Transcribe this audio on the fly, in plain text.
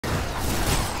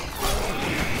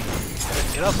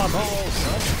Get off my balls,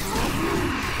 son.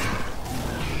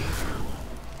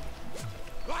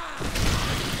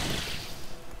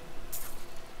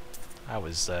 I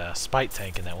was spite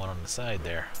tanking that one on the side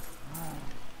there.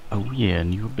 Oh yeah,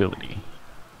 new ability.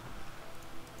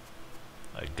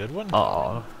 A good one?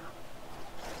 Aw.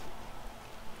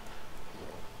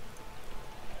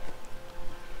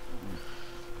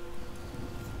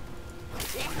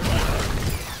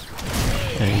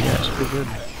 Hey, yeah, it's pretty good.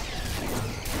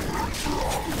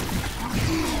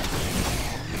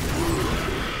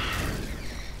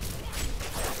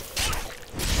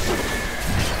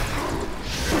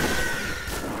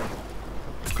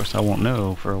 Of course, I won't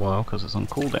know for a while because it's on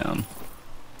cooldown.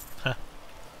 Huh.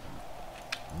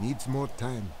 Needs more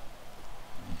time.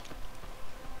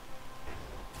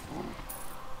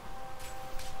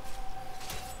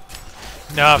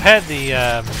 Now I've had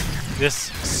the this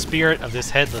spirit of this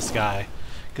headless guy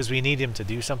because we need him to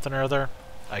do something or other.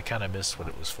 I kind of missed what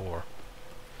it was for.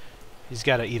 He's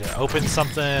got to either open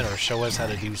something or show us how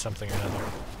to do something or another.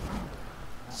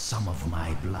 Some of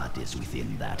my blood is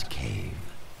within that cave.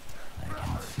 I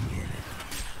can feel it.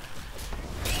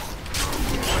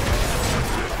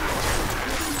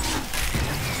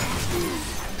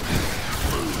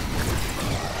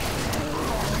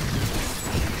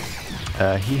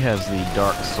 He has the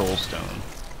Dark Soul Stone.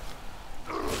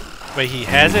 Wait, he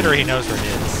has it or he knows where it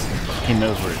is? He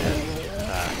knows where it is.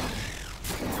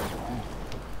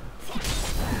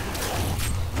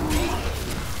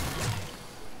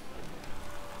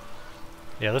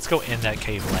 Yeah, let's go in that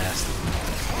cave last.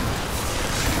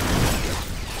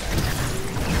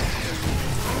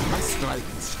 My strike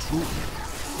is true.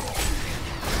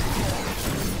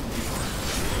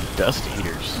 Dust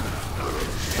Eaters.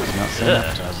 It's not so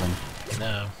appetizing.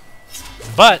 No.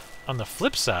 But, on the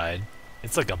flip side,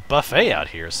 it's like a buffet out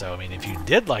here, so, I mean, if you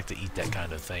did like to eat that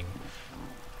kind of thing,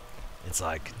 it's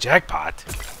like jackpot.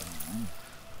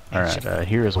 Alright,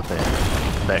 here is what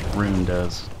that rune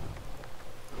does.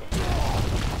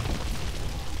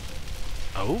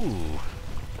 Oh.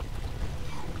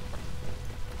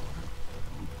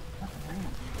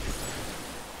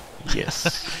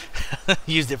 Yes.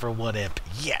 Used it for 1 imp.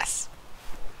 Yes!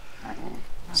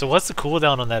 So what's the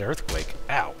cooldown on that earthquake?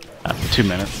 Ow. 2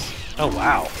 minutes. Oh,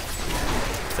 wow.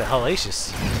 It's a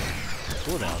hellacious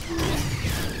cooldown.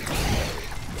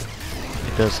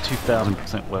 It does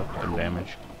 2,000% weapon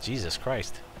damage. Jesus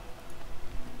Christ.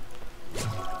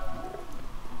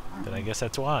 Then I guess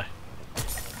that's why.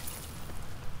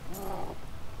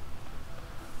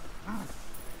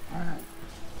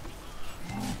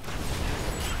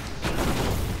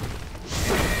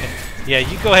 Yeah,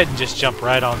 you go ahead and just jump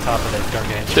right on top of that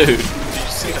gargantuan. Dude, did you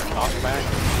see that knockback?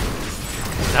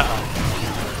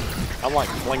 Uh-uh. I'm like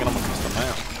flinging them across the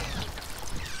map.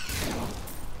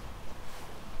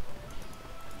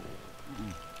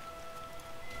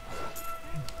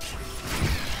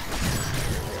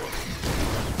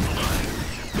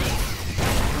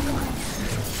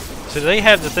 So do they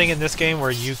have the thing in this game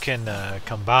where you can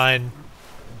combine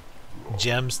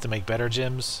gems to make better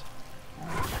gems?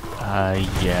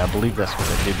 Yeah, I believe that's what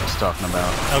that dude was talking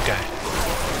about. Okay.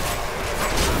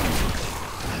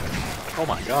 Oh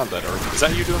my god, that earth. Is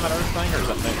that you doing that earth thing, or is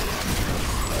that me?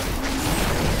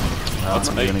 That's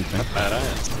That's me. anything. That's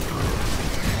badass.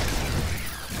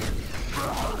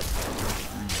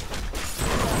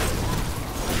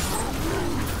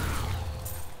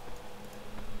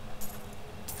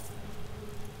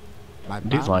 My I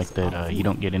do like bombs that are you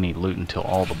don't get any loot until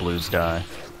all the blues die.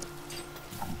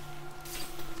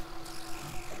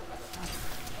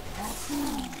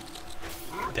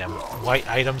 Damn white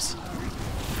items.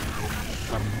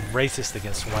 I'm racist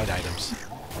against white items.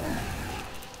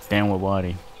 Down with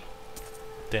Whitey.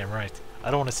 Damn right.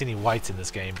 I don't want to see any whites in this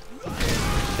game.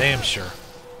 Damn sure.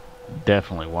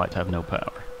 Definitely, whites have no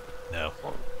power. No.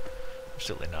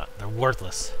 Absolutely not. They're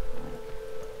worthless.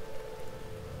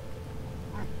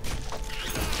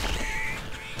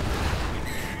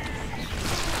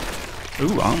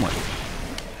 Ooh, omelet.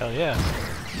 Hell yeah.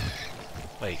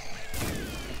 Wait.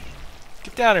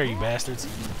 Get down here, you bastards.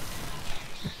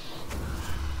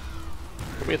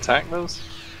 Can we attack those?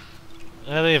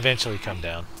 They eventually come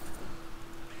down.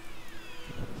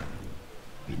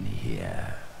 In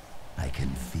here, I can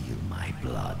feel my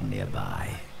blood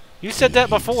nearby. You said that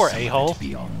before, Somewhere a-hole.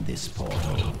 beyond this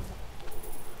portal.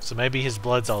 So maybe his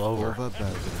blood's all over.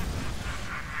 overburdened.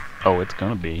 Oh, it's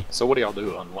gonna be. So what do y'all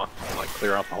do? Unlock, like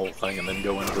clear out the whole thing and then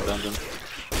go into the dungeon?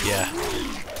 Yeah.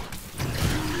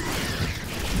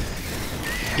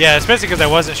 Yeah, especially because I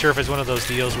wasn't sure if it's one of those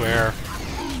deals where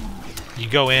you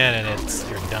go in and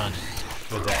you're done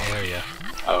with that area.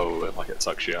 Oh, like it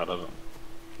sucks you out of it.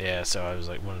 Yeah, so I was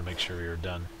like, wanted to make sure we were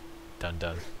done. Done.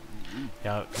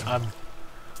 Yeah, I'm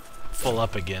full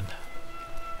up again.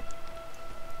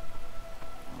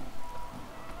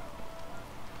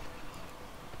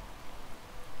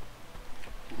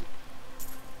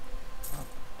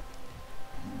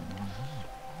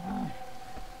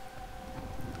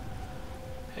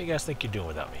 How you guys think you're doing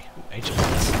without me? Ooh, ancient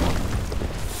bones.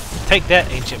 Take that,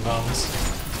 ancient bones.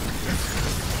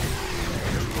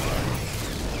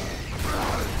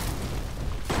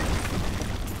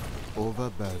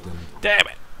 Overburdened. Damn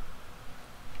it!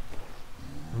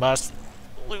 Must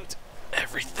loot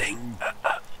everything.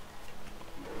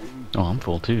 Oh, I'm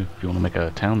full too. If you want to make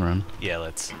a town run. Yeah,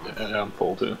 let's. Yeah, I'm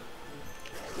full too.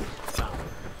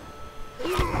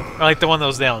 I like the one that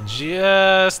was down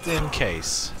just in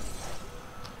case.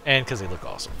 And because they look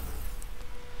awesome.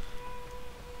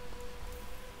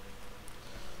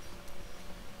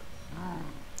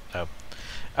 Oh.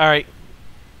 Alright.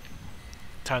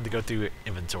 Time to go through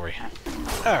inventory.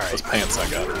 Those Alright. pants I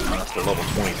got are level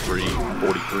 23,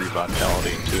 43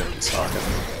 vitality, and 2 empty socket.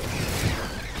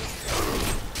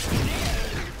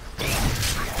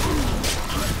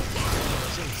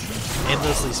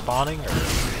 Endlessly spawning? Or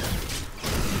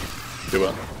Do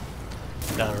what?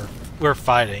 no, we're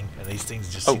fighting, and these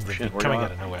things just Oh, seem to shit, be where coming you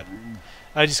out at? of nowhere.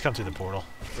 I just come through the portal.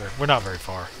 We're not very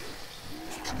far.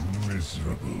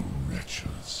 Miserable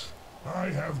wretches. I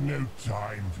have no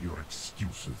time for your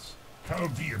excuses.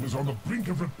 Chaldean is on the brink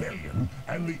of rebellion,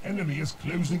 and the enemy is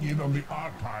closing in on the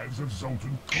archives of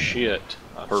Zoltan Kor. Shit.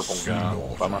 A purple guy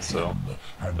by myself.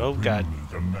 Oh, God.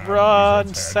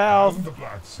 Run south. And the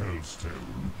Black Soul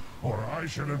Stone, or I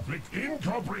shall inflict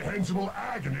incomprehensible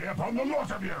agony upon the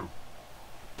lot of you.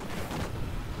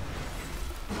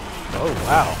 Oh,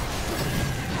 wow.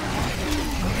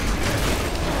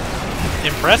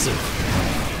 Impressive.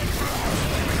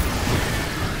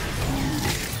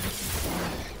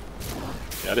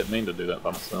 Yeah, I didn't mean to do that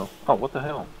by myself. Oh, what the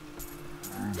hell?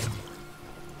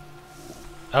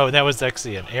 Oh, and that was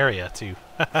actually an area, too.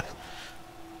 I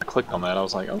clicked on that, I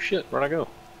was like, oh shit, where'd I go?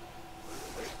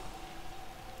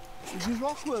 The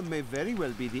rockworm may very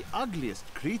well be the ugliest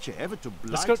creature ever to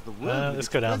blight Let's go, the world with let's its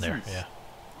go down there, presence. yeah.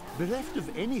 Bereft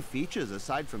of any features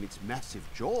aside from its massive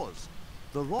jaws,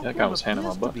 the rockworm That guy was handing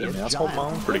my appears butt to to be me. a I was holding my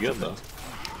giant own pretty good though.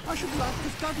 invertebrate. I should like to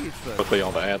study it further. Luckily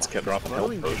all the ads kept dropping health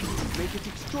Growing potions. engines make it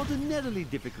extraordinarily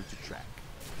difficult to track.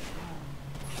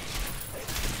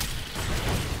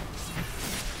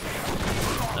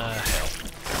 Hell.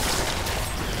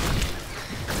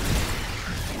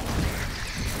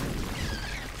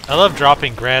 I love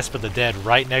dropping Grasp of the Dead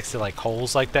right next to like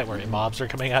holes like that where mobs are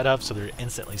coming out of, so they're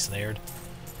instantly snared.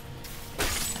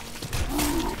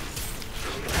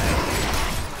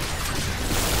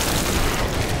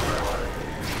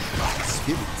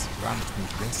 Spirits grant me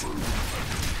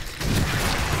blessing.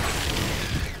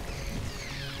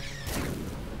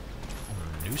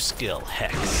 New skill,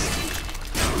 Hex.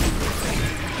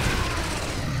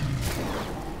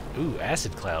 Ooh,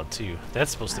 Acid Cloud too.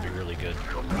 That's supposed to be really good.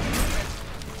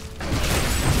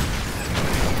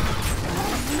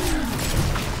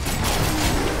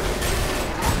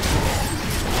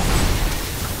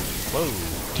 Whoa.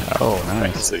 Oh,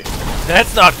 nice. See.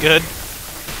 That's not good.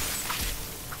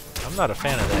 I'm not a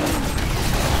fan of that.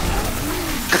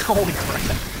 Holy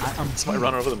crap. Somebody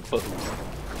run over them foot.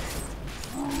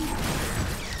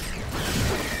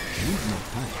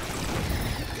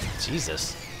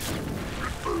 Jesus.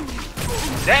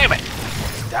 Damn it!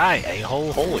 Die,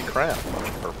 a-hole. Holy crap. Bunch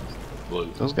of purple.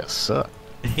 Blue. Those guys suck.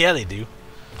 Yeah, they do.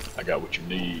 I got what you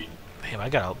need. Damn, I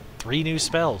got 3 new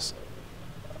spells.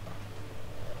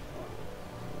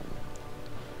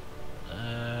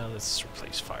 Let's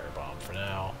replace Firebomb for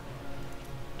now.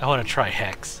 I want to try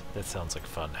Hex. That sounds like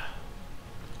fun.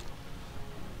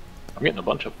 I'm getting a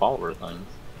bunch of follower things.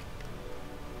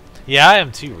 Yeah, I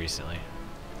am too recently.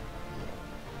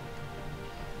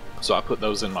 So I put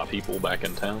those in my people back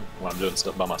in town when I'm doing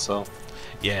stuff by myself.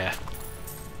 Yeah.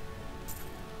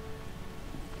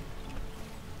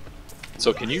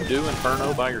 So can you do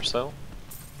Inferno by yourself?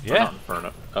 Or Yeah. not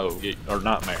Inferno. Oh, or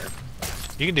Nightmare.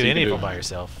 You can do So you any can of do- them by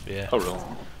yourself. Yeah. Oh, really?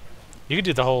 You can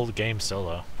do the whole game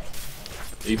solo.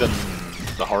 Even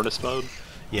the hardest mode?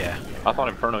 Yeah. I thought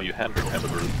Inferno you had to have a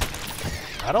group.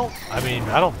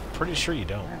 I'm pretty sure you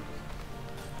don't.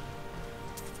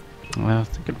 Well, I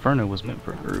think Inferno was meant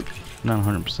for a group. Not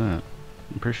 100%.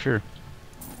 I'm pretty sure.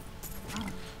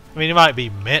 I mean, it might be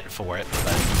meant for it,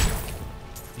 but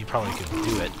you probably could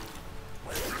do it.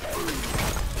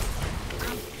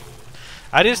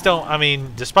 I just don't, I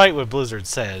mean, despite what Blizzard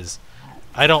says,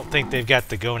 I don't think they've got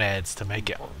the gonads to make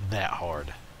it that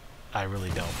hard. I really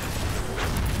don't.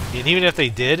 And even if they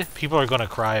did, people are going to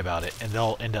cry about it, and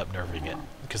they'll end up nerfing it,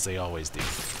 because they always do.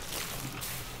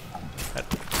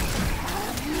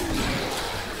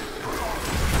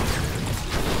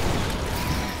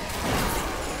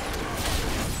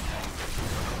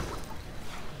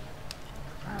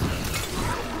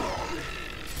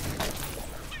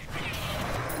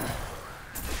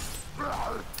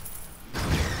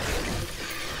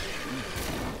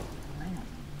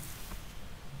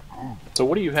 So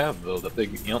what do you have though? The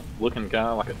big imp-looking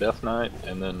guy like a Death Knight,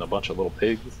 and then a bunch of little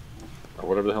pigs, or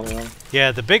whatever the hell they are.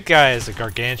 Yeah, the big guy is a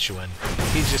gargantuan.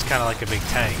 He's just kind of like a big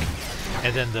tank.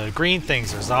 And then the green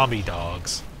things are zombie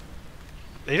dogs.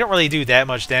 They don't really do that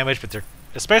much damage, but they're,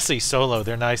 especially solo,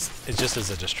 they're nice. It's just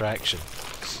as a distraction.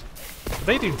 But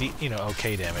they do, you know,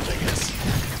 okay damage, I guess.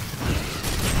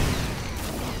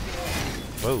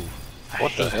 Whoa!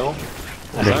 What the hell?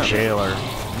 The jailer.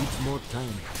 Needs more time.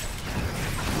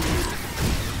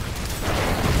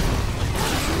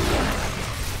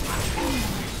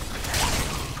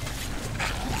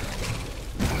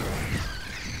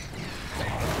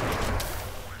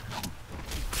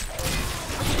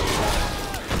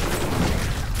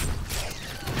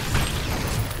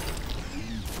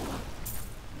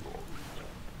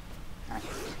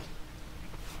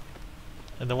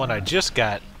 And the one I just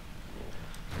got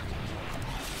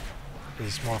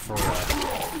is more for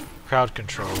crowd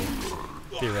control,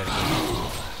 theoretically.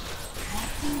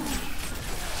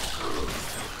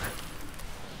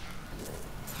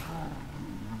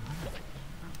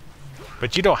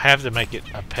 But you don't have to make it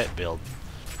a pet build.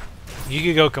 You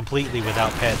could go completely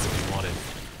without pets if you wanted.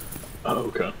 Oh,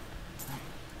 okay.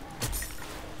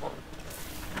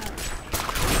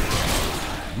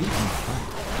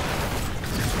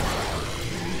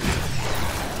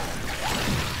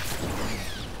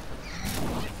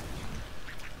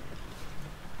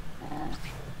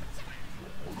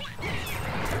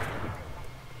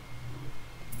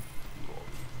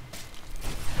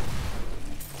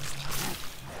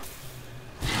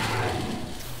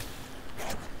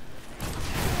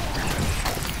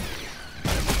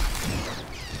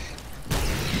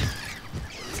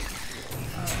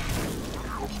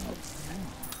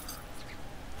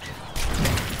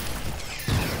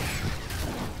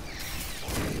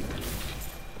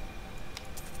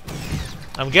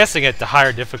 I'm guessing at the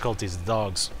higher difficulties, the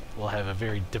dogs will have a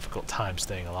very difficult time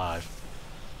staying alive.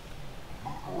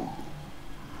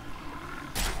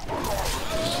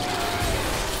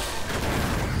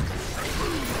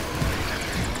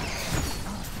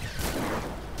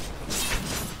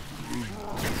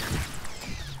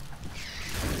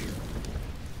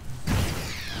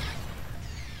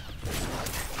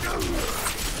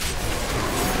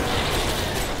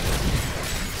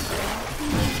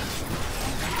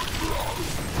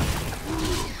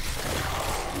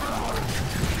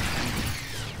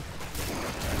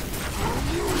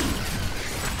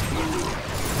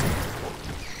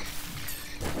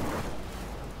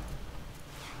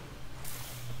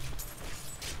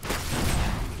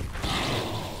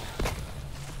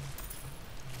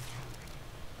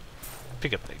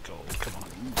 Pick up that gold, come on.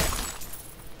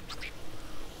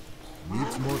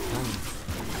 Needs more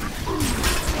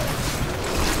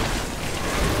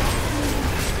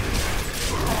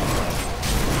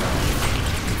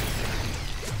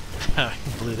time.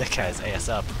 Blew that guy's ass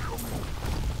up.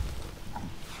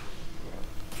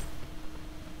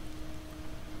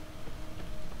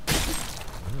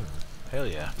 Hell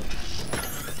yeah.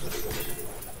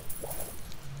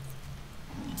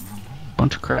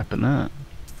 Bunch of crap in that.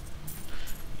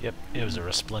 Yep, it was a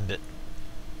resplendent.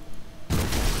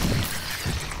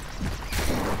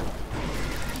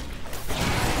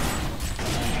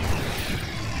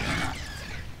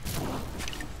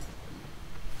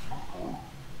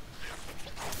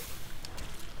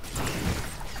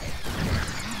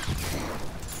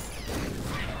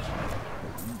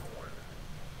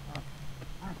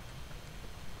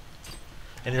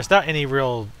 And there's not any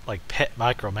real like pet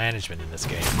micromanagement in this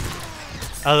game,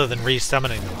 other than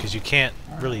resummoning them, because you can't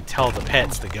really tell the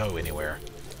pets to go anywhere.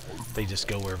 They just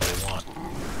go wherever they want,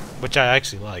 which I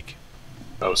actually like.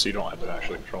 Oh, so you don't have to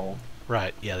actually control them?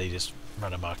 Right? Yeah, they just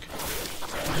run amok.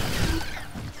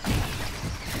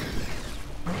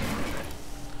 I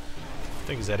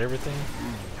think, is that everything?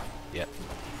 Yep.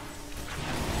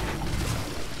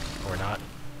 Or not?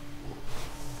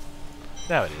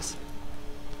 Now it is.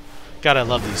 God, I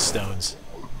love these stones.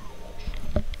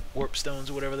 Warp stones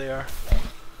or whatever they are.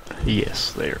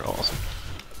 Yes, they are awesome.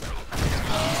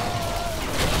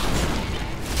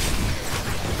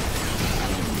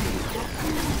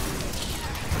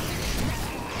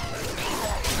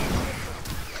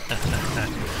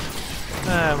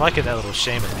 I'm liking that little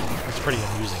shaman. It's pretty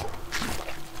amusing.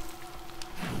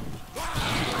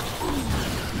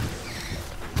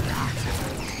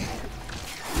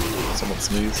 Someone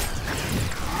sneeze.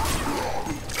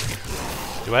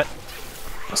 Do what?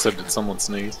 I said, did someone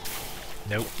sneeze?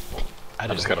 Nope. I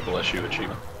just got a bless you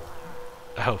achievement.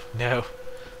 Oh, no.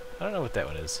 I don't know what that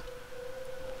one is.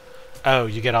 Oh,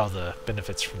 you get all the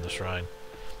benefits from the shrine.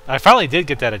 I finally did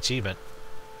get that achievement.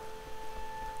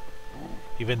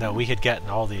 Even though we had gotten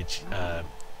all the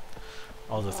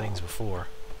things before.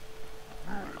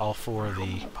 All 4 of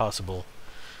the possible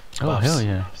buffs. Oh, hell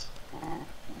yeah.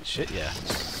 Shit, yeah.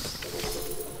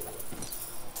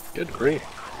 Good grief.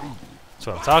 That's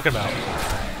what I'm talking about.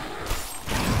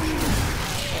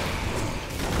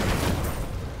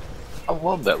 I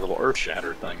love that little earth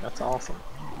shatter thing. That's awesome.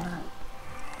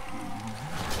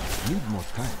 Need more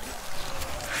time.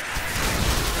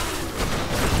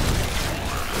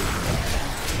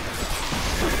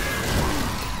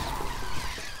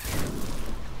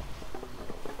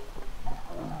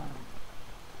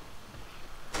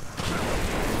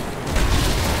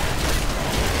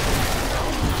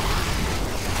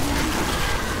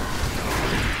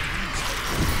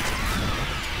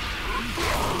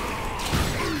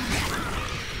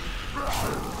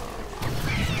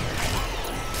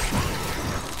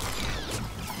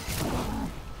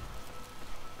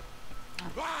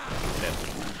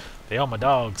 They all my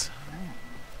dogs.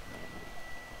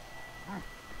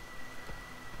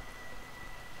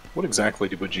 What exactly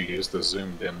would you use the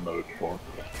zoomed in mode for?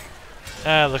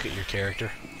 Look at your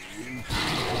character.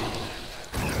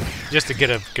 Just to get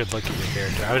a good look at your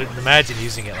character. I would imagine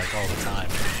using it like all the time.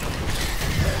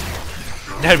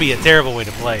 That'd be a terrible way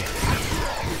to play.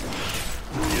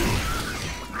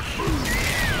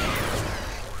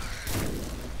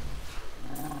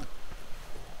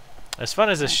 As fun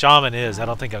as this shaman is, I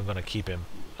don't think I'm going to keep him.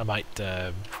 I might,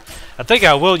 I think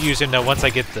I will use him though once I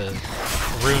get the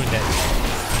rune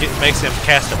that makes him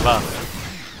cast a buff.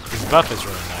 His buff is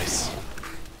really nice.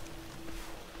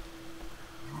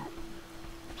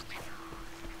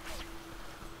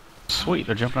 Sweet,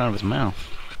 they're jumping out of his mouth.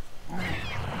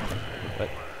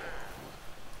 But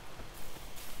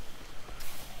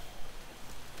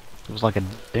It was like a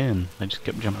den. They just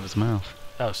kept jumping out of his mouth.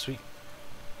 oh, sweet.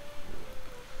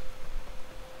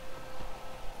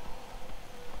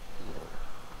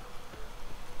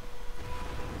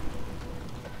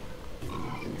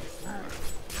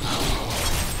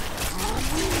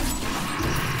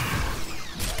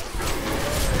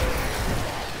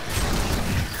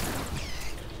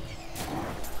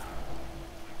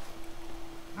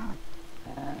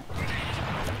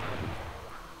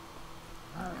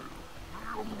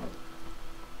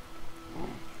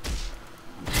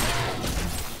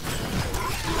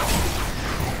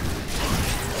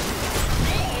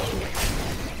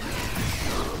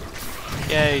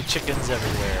 Yay, chickens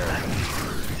everywhere.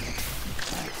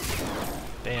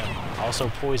 Damn, also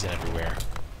poison everywhere.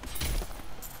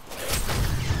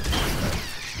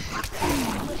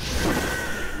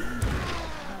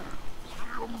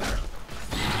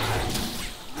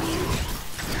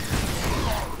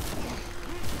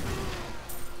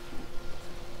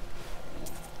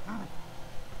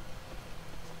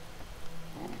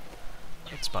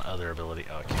 What's my other ability?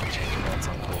 Oh, I can't change it. That's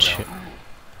on cooldown.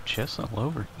 Chests all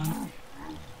over.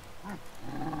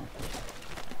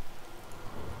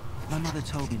 My mother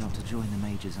told me not to join the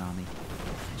Major's army.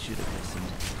 I should have listened.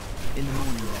 In the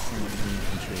morning, they're sending the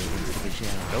infantry against the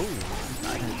Vigil. Oh.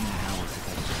 I don't know how we're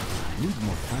supposed to survive. Need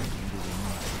more time. Maybe we're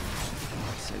not.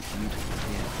 It's so beautiful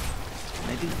here.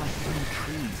 Maybe if I could the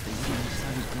trees, they wouldn't be so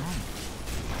gone.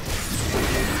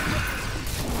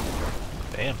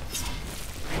 Damn.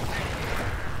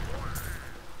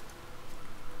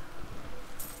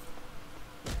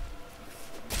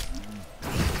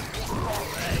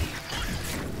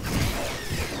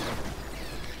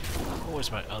 What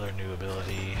was my other new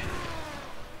ability?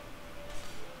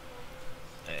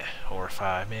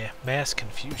 Horrify. Mass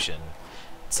confusion.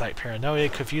 Incite paranoia,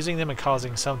 confusing them and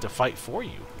causing some to fight for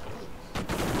you.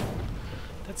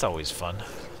 That's always fun.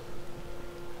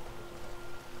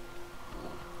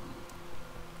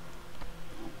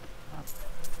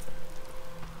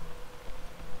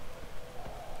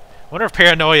 Wonder if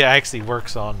paranoia actually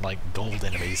works on like gold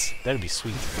enemies. That'd be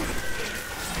sweet.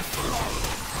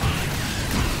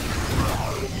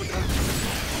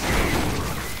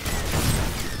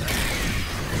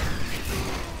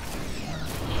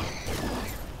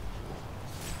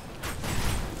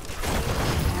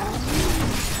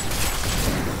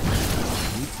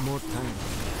 Need more time.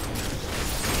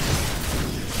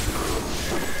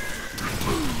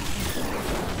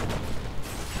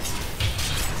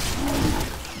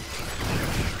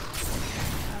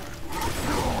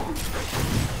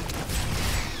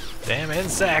 Damn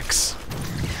insects!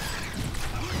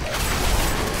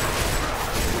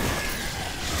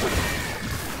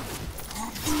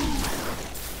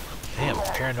 Damn,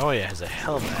 paranoia has a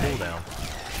hell of a cooldown.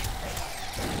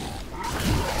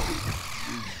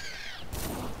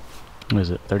 What is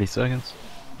it, 30 seconds?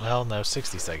 Well, no,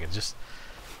 60 seconds. Just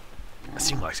it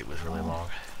seemed like it was really long.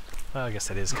 Well, I guess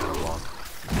that is kind of long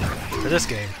for this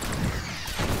game.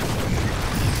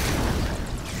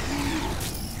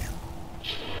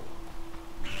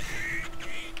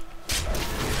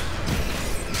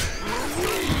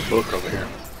 Book over here.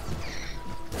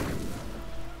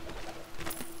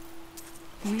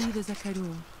 We, the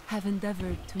Zakaru, have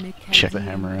endeavored to make Check the Chaldea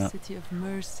hammer a out. city of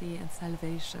mercy and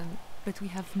salvation, but we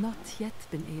have not yet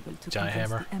been able to Giant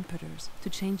convince hammer. the emperors to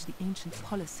change the ancient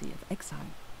policy of exile.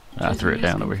 I threw it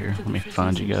down over here. Let me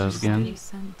find you guys again.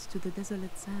 Sent to the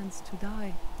desolate sands to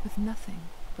die with nothing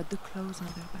but the clothes on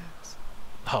their backs.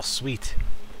 Oh, sweet.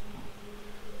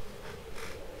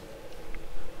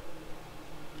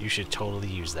 You should totally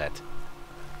use that.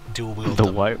 Dual wield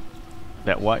The them.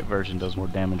 that white version does more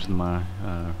damage than my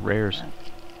rares.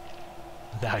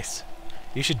 Nice.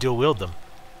 You should dual wield them.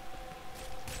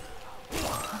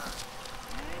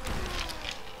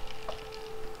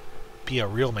 Be a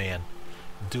real man.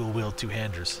 Dual wield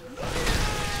two-handers.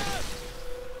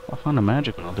 I'll find a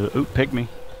magic one. I'll do it. Ooh, pygmy.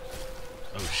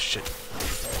 Oh shit.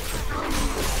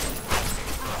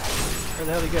 Where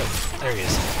the hell did he go? There he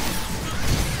is.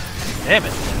 Damn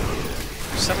it.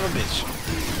 Son of a bitch.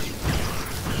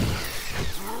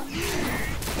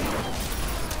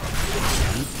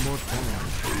 Needs more time.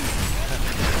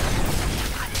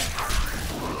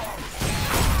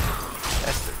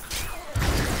 That's the...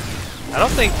 I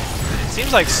don't think... It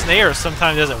seems like Snare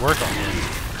sometimes doesn't work on him.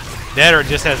 That or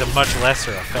just has a much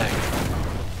lesser effect.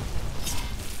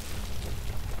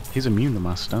 He's immune to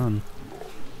my stun.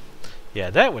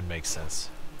 Yeah, that would make sense.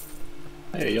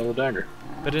 Hey, yellow dagger.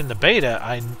 But in the beta,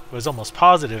 I was almost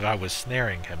positive I was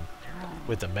snaring him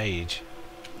with the mage.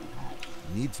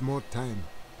 Needs more time.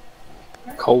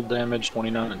 Cold damage,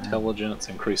 29 intelligence,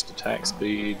 increased attack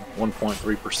speed,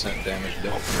 1.3% damage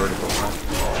dealt vertical run,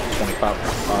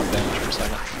 25.5 damage per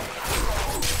second.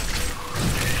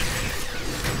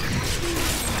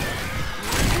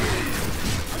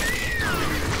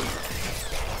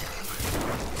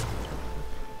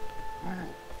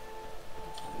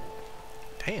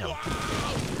 Damn.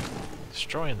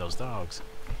 Destroying those dogs.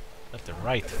 Left and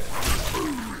right.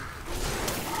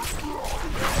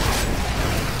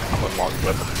 I'll unlock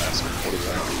Weapon Master. What is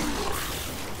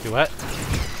that? Do what?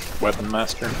 Weapon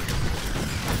Master?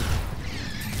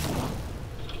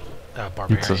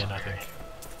 Barbarian, I think.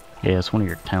 Yeah, it's one of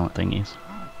your talent thingies.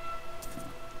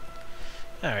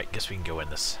 Alright, guess we can go in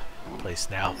this place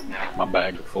now. My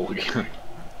bag is full again.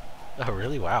 Oh,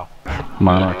 really? Wow.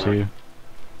 Mine are too.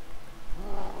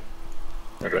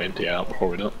 I gotta empty out before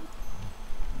we do it.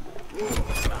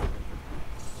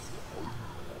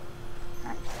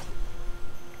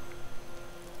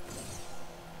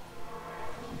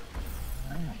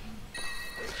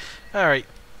 Alright,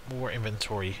 more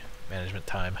inventory management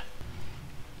time.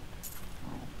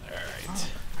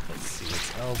 Alright, let's see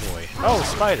what's... Oh boy. Oh,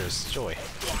 spiders! Joy.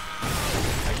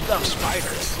 I love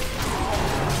spiders!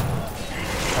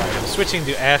 Alright, I'm switching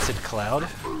to Acid Cloud.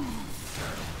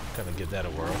 Gonna give that a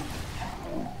whirl.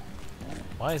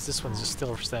 Why is this one just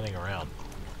still standing around?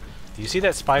 Do you see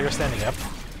that spider standing up?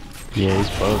 Yeah, he's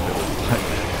bugged.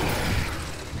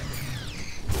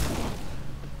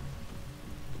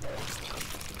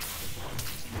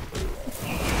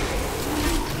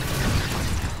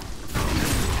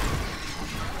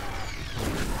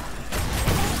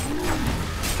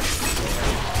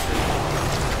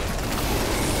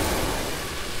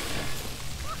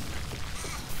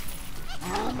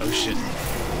 Oh shit.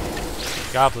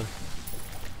 Goblin.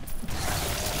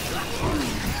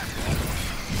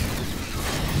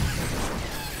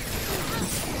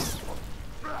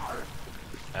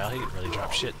 Well, he didn't really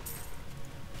drop shit.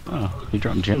 Oh, he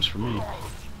dropped gems for me.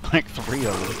 Like 3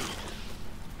 of them.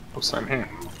 Oh, same here.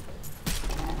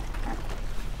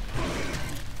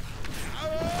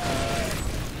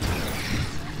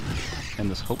 And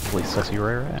this hopefully sexy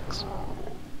rare axe.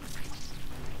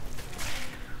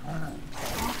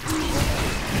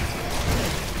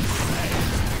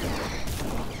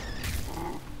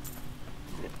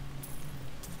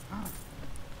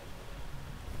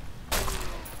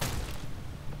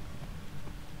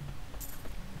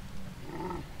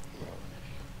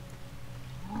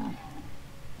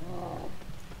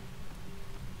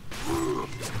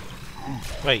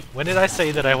 Wait, when did I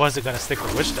say that I wasn't going to stick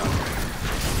with Witch Doctor?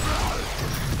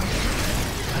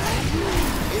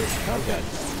 Oh god.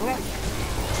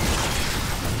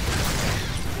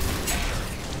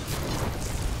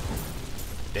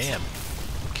 Damn.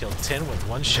 Killed 10 with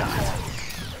one shot.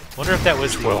 Wonder if that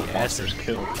was the 12 acid. monsters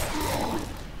killed.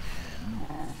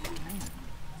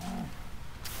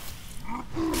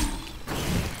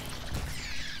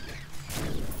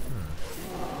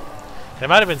 There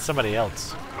might have been somebody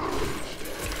else.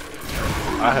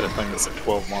 I had a thing that said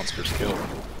 12 monsters killed.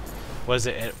 Was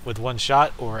it with one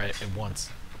shot or at once?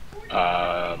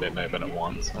 It may have been at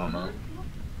once. I don't know.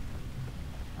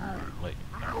 Wait.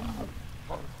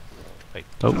 Wait.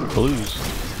 Oh, blues.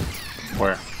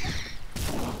 Where?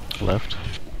 Left.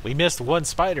 We missed one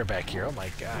spider back here. Oh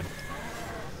my god.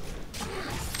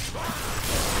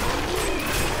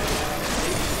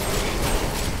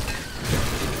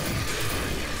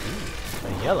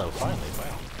 A yellow, finally.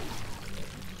 Wow.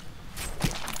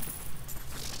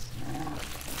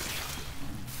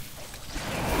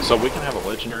 So we can have a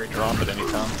legendary drop at any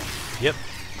time? Yep.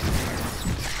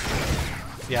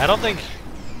 Yeah,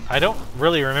 I don't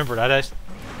really remember it.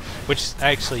 Which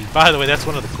actually, by the way, that's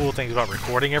one of the cool things about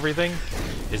recording everything,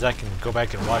 is I can go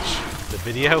back and watch the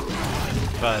video.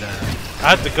 But I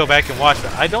have to go back and watch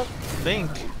it. I don't think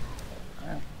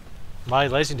my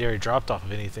legendary dropped off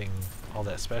of anything all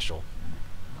that special.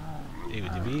 Ew,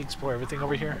 did we explore everything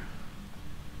over here?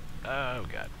 Oh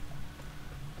god.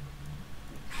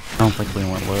 I don't think we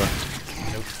went left.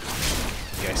 Nope.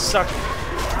 You guys suck.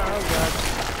 Oh god.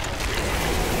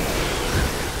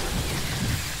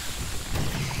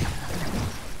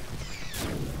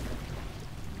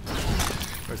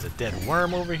 There's a dead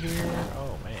worm over here.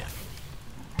 Oh man.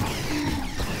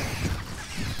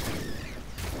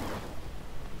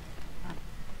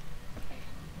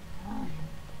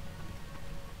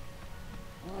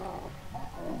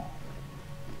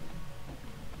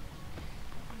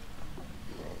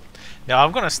 Now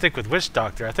I'm gonna stick with Witch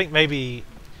Doctor. I think maybe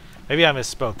I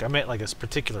misspoke. I meant like a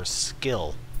particular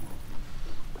skill.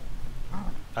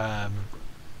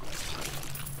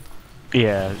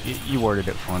 Yeah, you worded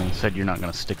it funny. You said you're not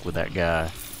going to stick with that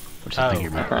guy, which I think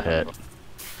you're my pet.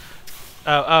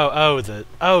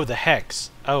 The hex.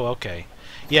 Oh, okay.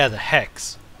 Yeah, the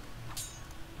hex.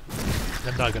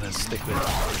 I'm not gonna stick with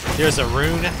it. There's a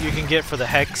rune you can get for the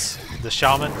hex, the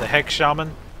hex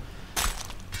shaman.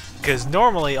 Because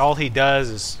normally all he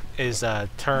does is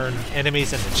turn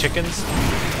enemies into chickens.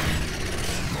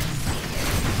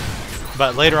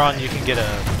 But later on you can get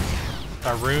a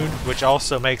rune which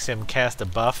also makes him cast a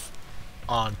buff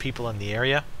on people in the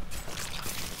area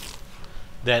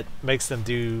that makes them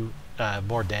do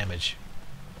more damage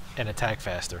and attack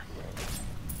faster.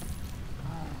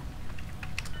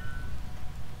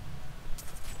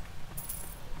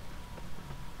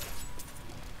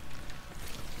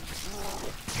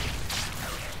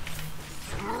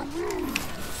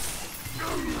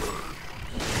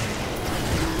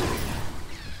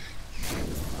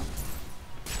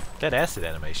 That acid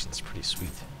animation is pretty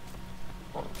sweet.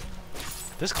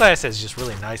 This class has just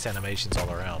really nice animations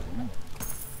all around.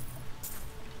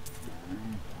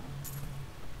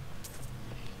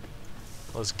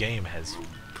 Well, this game has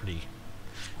pretty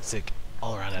sick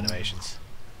all-around animations.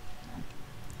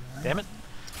 Damn it.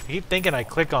 I keep thinking I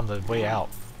click on the way out,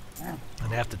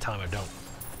 and half the time I don't.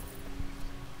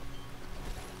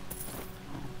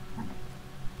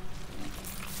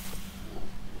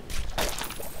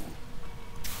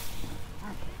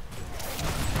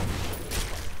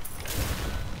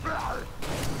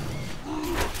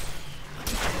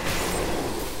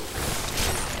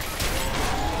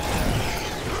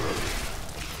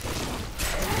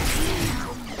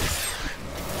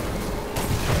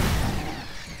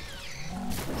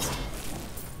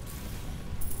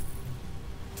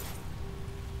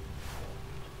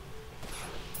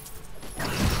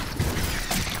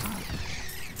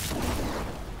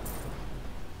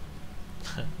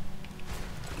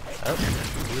 Oh,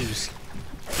 blues.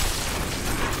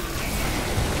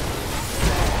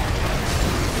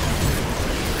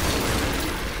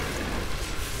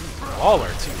 Waller,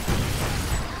 too.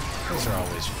 Those are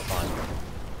always fun.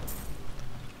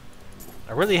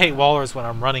 I really hate Wallers when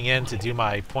I'm running in to do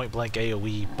my point-blank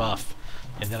AoE buff,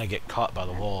 and then I get caught by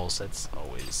the walls. That's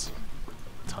always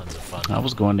tons of fun. I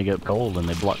was going to get gold, and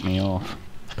they blocked me off.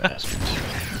 Bastards.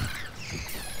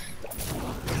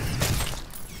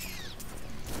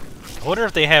 I wonder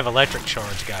if they have electric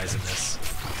charge guys in this.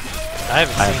 I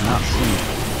haven't not seen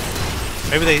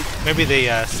it. Maybe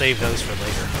they save those for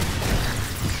later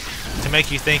to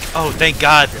make you think, oh, thank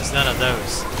God, there's none of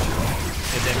those.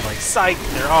 And then, like, psych,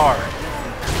 there are.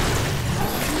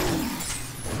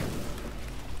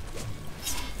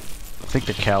 I think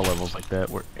the cow levels like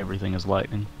that where everything is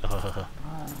lightning.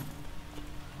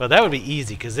 Well, that would be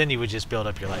easy because then you would just build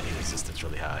up your lightning resistance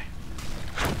really high.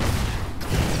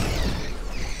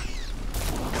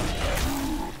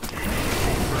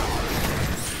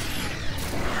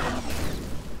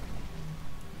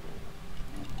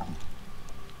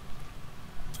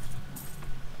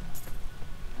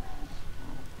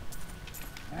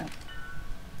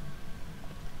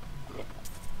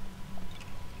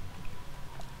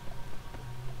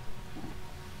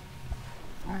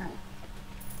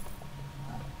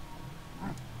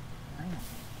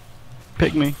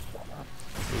 Pygmy.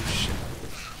 Oh shit.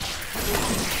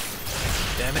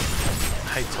 Damn it.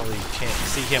 I totally can't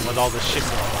see him with all this shit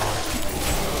going on.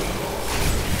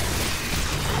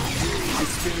 The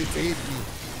spirit aid me.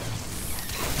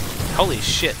 Holy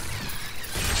shit.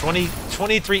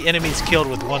 23 enemies killed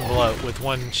with one blow, with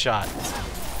one shot.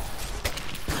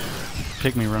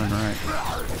 Pygmy running right.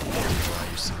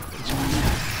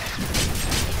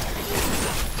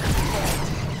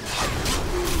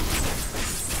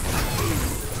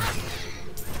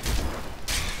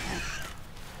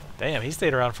 Damn, he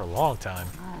stayed around for a long time.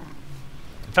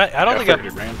 In fact, I don't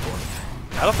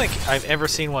think I've ever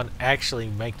seen one actually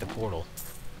make the portal.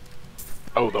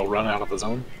 Oh, they'll run out of the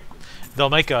zone? They'll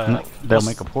make a They'll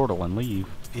make a portal and leave.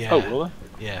 yeah. Oh, really?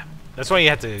 Yeah. That's why you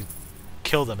have to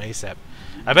kill them ASAP.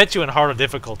 I bet you in harder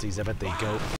difficulties, I bet they go